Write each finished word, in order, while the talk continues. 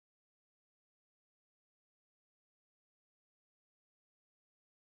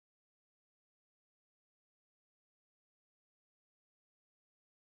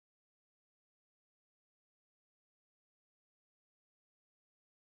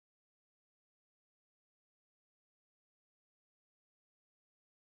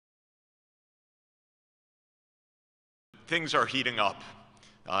Things are heating up,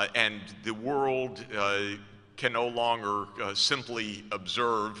 and the world can no longer simply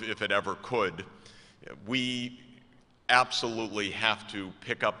observe, if it ever could. We absolutely have to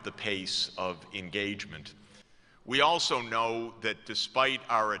pick up the pace of engagement. We also know that despite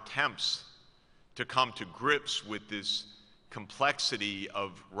our attempts to come to grips with this complexity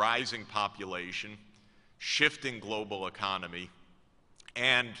of rising population, shifting global economy,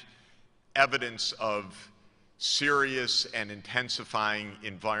 and evidence of serious and intensifying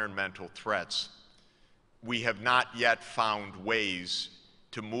environmental threats, we have not yet found ways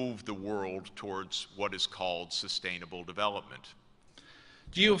to move the world towards what is called sustainable development.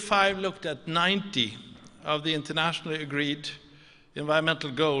 GEO5 looked at 90 of the internationally agreed environmental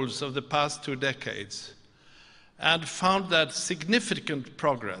goals of the past 2 decades and found that significant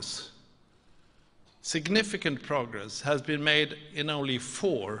progress has been made in only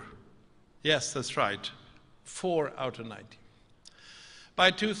 4, yes, that's right, 4 out of 90.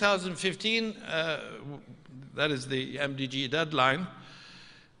 By 2015, that is the MDG deadline,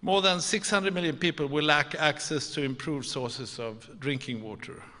 more than 600 million people will lack access to improved sources of drinking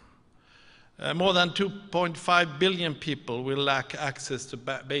water. More than 2.5 billion people will lack access to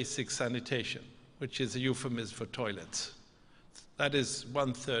basic sanitation, which is a euphemism for toilets. That is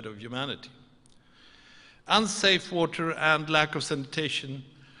 1/3 of humanity. Unsafe water and lack of sanitation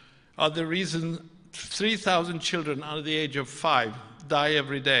are the reason 3,000 children under the age of 5 die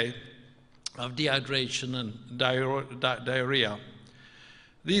every day of dehydration and diarrhea.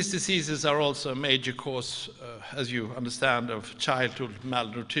 These diseases are also a major cause, as you understand, of childhood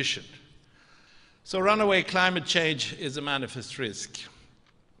malnutrition. So runaway climate change is a manifest risk.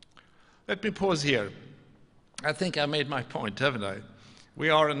 Let me pause here. I think I made my point, haven't I? We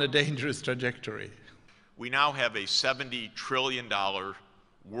are on a dangerous trajectory. We now have a $70 trillion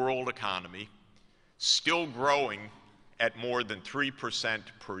world economy, still growing at more than 3%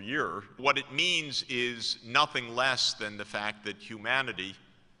 per year. What it means is nothing less than the fact that humanity,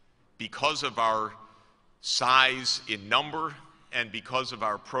 because of our size in number and because of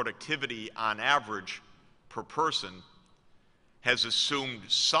our productivity on average per person, has assumed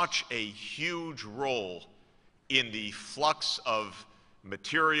such a huge role in the flux of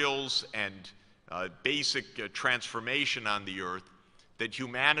materials and basic transformation on the earth that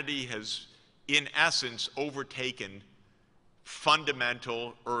humanity has, in essence, overtaken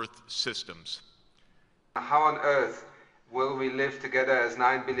fundamental earth systems. How on earth will we live together as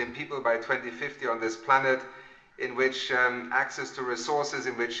 9 billion people by 2050 on this planet, in which access to resources,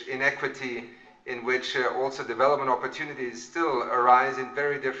 in which inequity, in which also development opportunities still arise in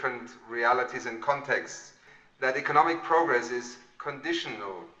very different realities and contexts, that economic progress is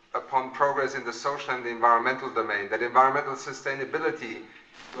conditional upon progress in the social and the environmental domain, that environmental sustainability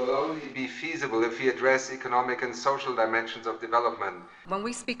will only be feasible if we address economic and social dimensions of development. When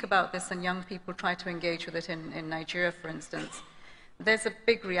we speak about this and young people try to engage with it in Nigeria, for instance, there's a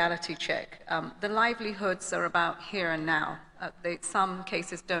big reality check. The livelihoods are about here and now. Some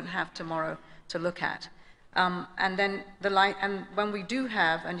cases don't have tomorrow to look at. And when we do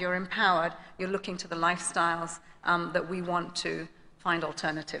have, and you're empowered, you're looking to the lifestyles that we want to find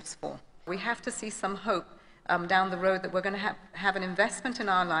alternatives for. We have to see some hope down the road that we're going to have an investment in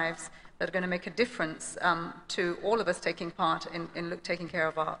our lives that are going to make a difference to all of us taking part in taking care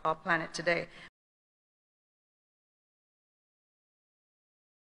of our planet today.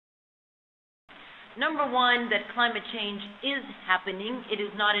 Number one, that climate change is happening. It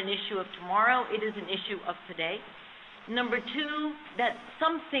is not an issue of tomorrow, it is an issue of today. Number two, that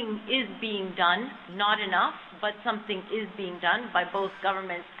something is being done, not enough, but something is being done by both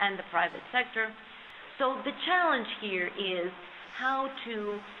governments and the private sector. So the challenge here is how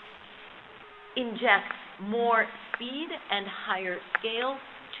to inject more speed and higher scale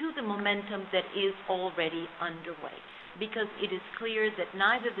to the momentum that is already underway, because it is clear that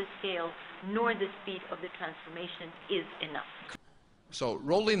neither the scale nor the speed of the transformation is enough. So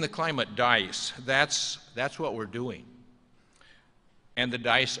rolling the climate dice, that's what we're doing. And the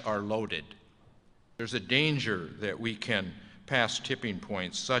dice are loaded. There's a danger that we can pass tipping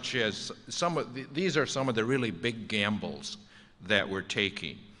points, such as these are some of the really big gambles that we're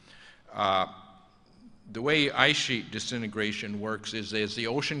taking. The way ice sheet disintegration works is as the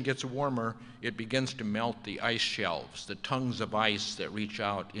ocean gets warmer, it begins to melt the ice shelves, the tongues of ice that reach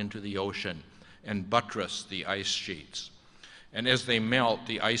out into the ocean and buttress the ice sheets. And as they melt,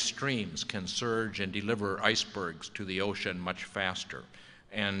 the ice streams can surge and deliver icebergs to the ocean much faster,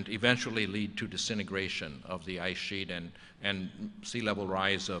 and eventually lead to disintegration of the ice sheet and sea level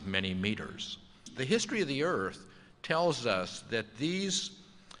rise of many meters. The history of the Earth tells us that these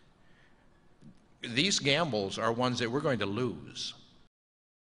These gambles are ones that we're going to lose.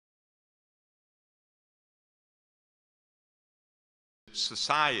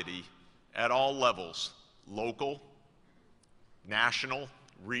 Society at all levels, local, national,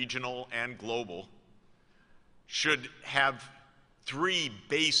 regional, and global, should have three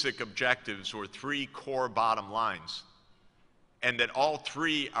basic objectives or three core bottom lines, and that all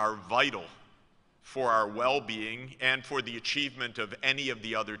three are vital for our well-being and for the achievement of any of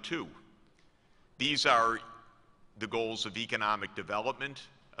the other two. These are the goals of economic development,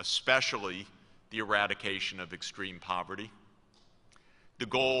 especially the eradication of extreme poverty, the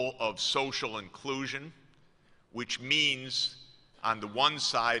goal of social inclusion, which means, on the one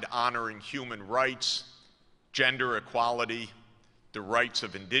side, honoring human rights, gender equality, the rights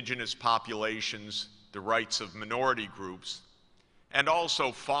of indigenous populations, the rights of minority groups, and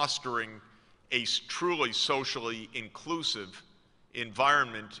also fostering a truly socially inclusive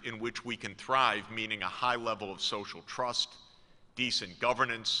environment in which we can thrive, meaning a high level of social trust, decent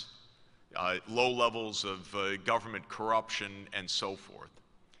governance, low levels of government corruption, and so forth.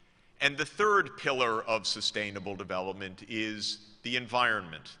 And the third pillar of sustainable development is the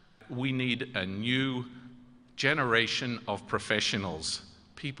environment. We need a new generation of professionals,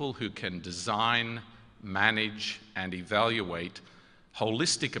 people who can design, manage, and evaluate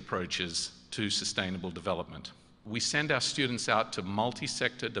holistic approaches to sustainable development. We send our students out to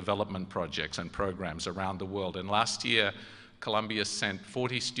multi-sector development projects and programs around the world, and last year Columbia sent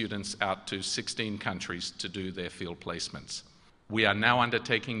 40 students out to 16 countries to do their field placements. We are now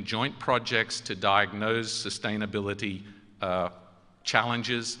undertaking joint projects to diagnose sustainability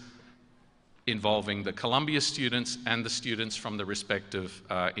challenges involving the Columbia students and the students from the respective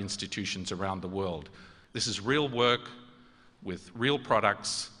institutions around the world. This is real work with real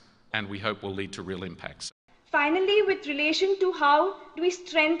products, and we hope will lead to real impacts. Finally, with relation to how do we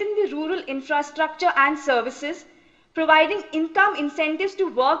strengthen the rural infrastructure and services, providing income incentives to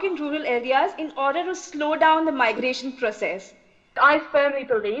work in rural areas in order to slow down the migration process. I firmly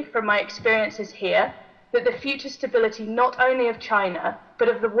believe, from my experiences here, that the future stability not only of China, but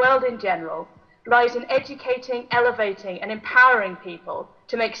of the world in general, lies in educating, elevating, and empowering people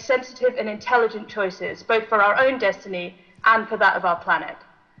to make sensitive and intelligent choices, both for our own destiny and for that of our planet.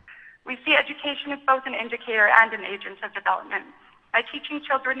 We see education as both an indicator and an agent of development. By teaching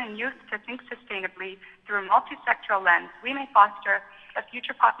children and youth to think sustainably through a multi-sectoral lens, we may foster a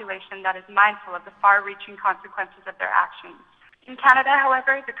future population that is mindful of the far-reaching consequences of their actions. In Canada,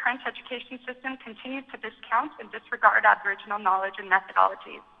 however, the current education system continues to discount and disregard Aboriginal knowledge and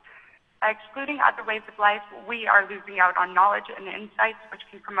methodologies. By excluding other ways of life, we are losing out on knowledge and insights which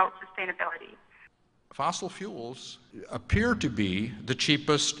can promote sustainability. Fossil fuels appear to be the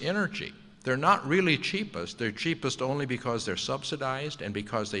cheapest energy. They're not really cheapest. They're cheapest only because they're subsidized and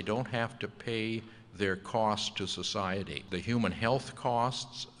because they don't have to pay their cost to society. The human health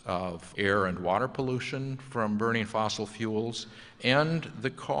costs of air and water pollution from burning fossil fuels and the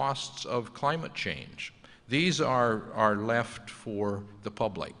costs of climate change. These are left for the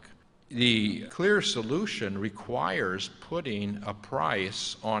public. The clear solution requires putting a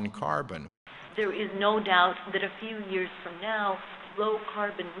price on carbon. There is no doubt that a few years from now, low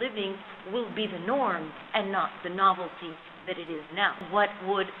carbon living will be the norm and not the novelty that it is now. What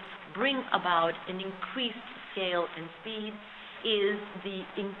would bring about an increased scale and speed is the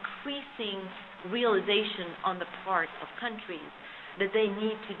increasing realization on the part of countries that they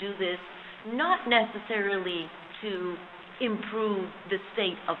need to do this not necessarily to improve the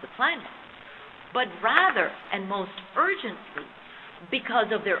state of the planet, but rather and most urgently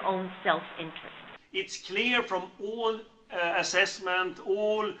because of their own self-interest. It's clear from all assessment,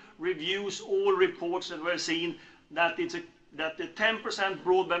 all reviews, all reports that we're seeing that that the 10%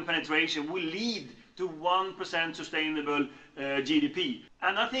 broadband penetration will lead to 1% sustainable GDP.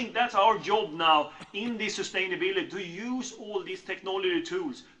 And I think that's our job now in this sustainability, to use all these technology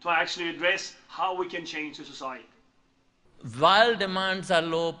tools to actually address how we can change the society. While demands are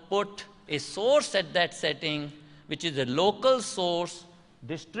low, put a source at that setting, which is a local source,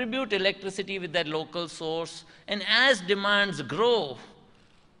 distribute electricity with that local source, and as demands grow,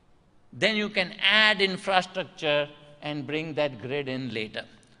 then you can add infrastructure and bring that grid in later.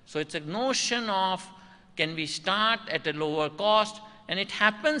 So it's a notion of, can we start at a lower cost? And it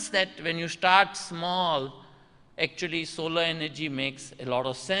happens that when you start small, actually solar energy makes a lot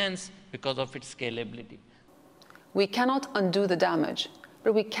of sense because of its scalability. We cannot undo the damage,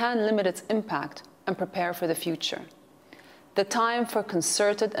 but we can limit its impact and prepare for the future. The time for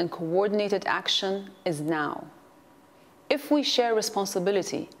concerted and coordinated action is now. If we share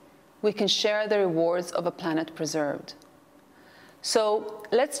responsibility, we can share the rewards of a planet preserved. So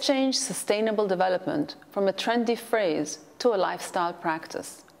let's change sustainable development from a trendy phrase to a lifestyle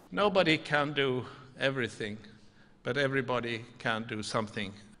practice. Nobody can do everything, but everybody can do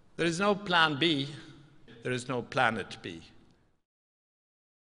something. There is no plan B, there is no planet B.